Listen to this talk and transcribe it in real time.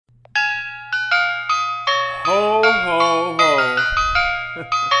Ho, ho, ho.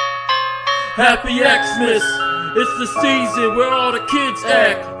 Happy Xmas! It's the season where all the kids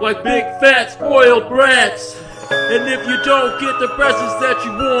act like big fat spoiled brats. And if you don't get the presents that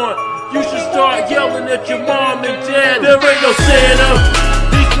you want, you should start yelling at your mom and dad. There ain't no Santa.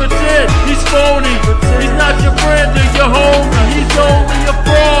 He's pretend, he's phony. He's not your friend or your homie. He's only a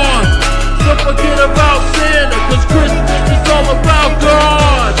fraud. So forget about Santa, cause Christmas is all about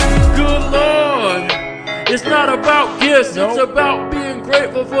God. Good Lord. It's not about gifts, it's about being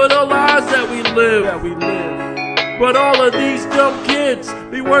grateful for the lives that we live. But all of these dumb kids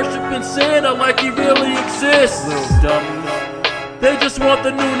be worshiping Santa like he really exists. Little dummies. They just want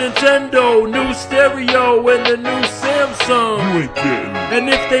the new Nintendo, new stereo, and the new Samsung. You ain't getting it. And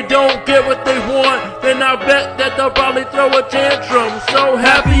if they don't get what they want, then I bet that they'll probably throw a tantrum. So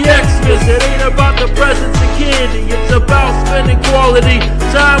happy Xmas, it ain't about the presents and candy. It's about spending quality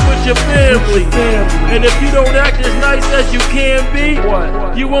time with your family. And if you don't act as nice as you can be,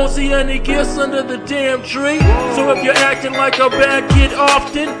 you won't see any gifts under the damn tree. So if you're acting like a bad kid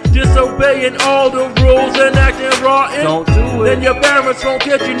often, disobeying all the rules and acting rotten, don't do it. Then your parents won't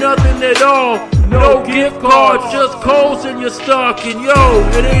get you nothing at all. No gift cards, just coals in your stocking. Yo,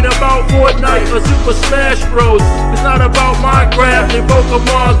 it ain't about Fortnite or Super Smash Bros. It's not about Minecraft and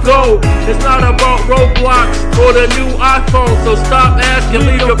Pokemon Go. It's not about Roblox or the new iPhone. So stop asking,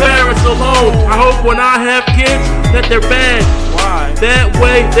 leave your parents alone. I hope when I have kids that they're bad. Why? That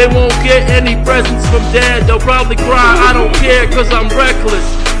way they won't get any presents from dad. They'll probably cry, I don't care, cause I'm reckless.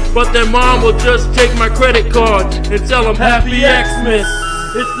 But their mom will just take my credit card and tell them Happy Xmas.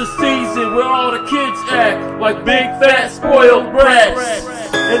 It's the season where all the kids act like big fat spoiled brats.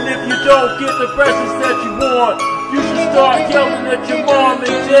 And if you don't get the presents that you want, you should start yelling at your mom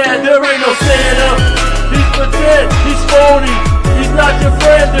and dad. There ain't no Santa. He's pretend, he's phony. He's not your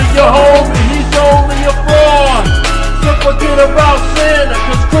friend or your homie. He's only a fraud. So forget about Santa,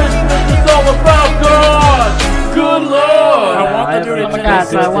 cause Christmas is all about God. Good Lord. I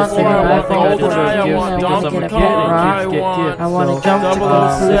want to jump to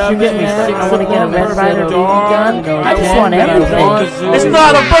if you get me sick, I want to get a Red Ryder BB gun. I just want everything. It's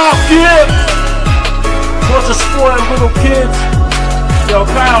not about gifts. Bunch of spoiled little kids. Yo,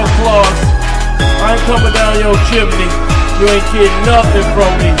 Kyle Claus, I ain't coming down your chimney. You ain't getting nothing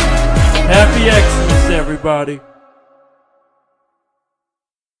from me. Happy Xmas, everybody.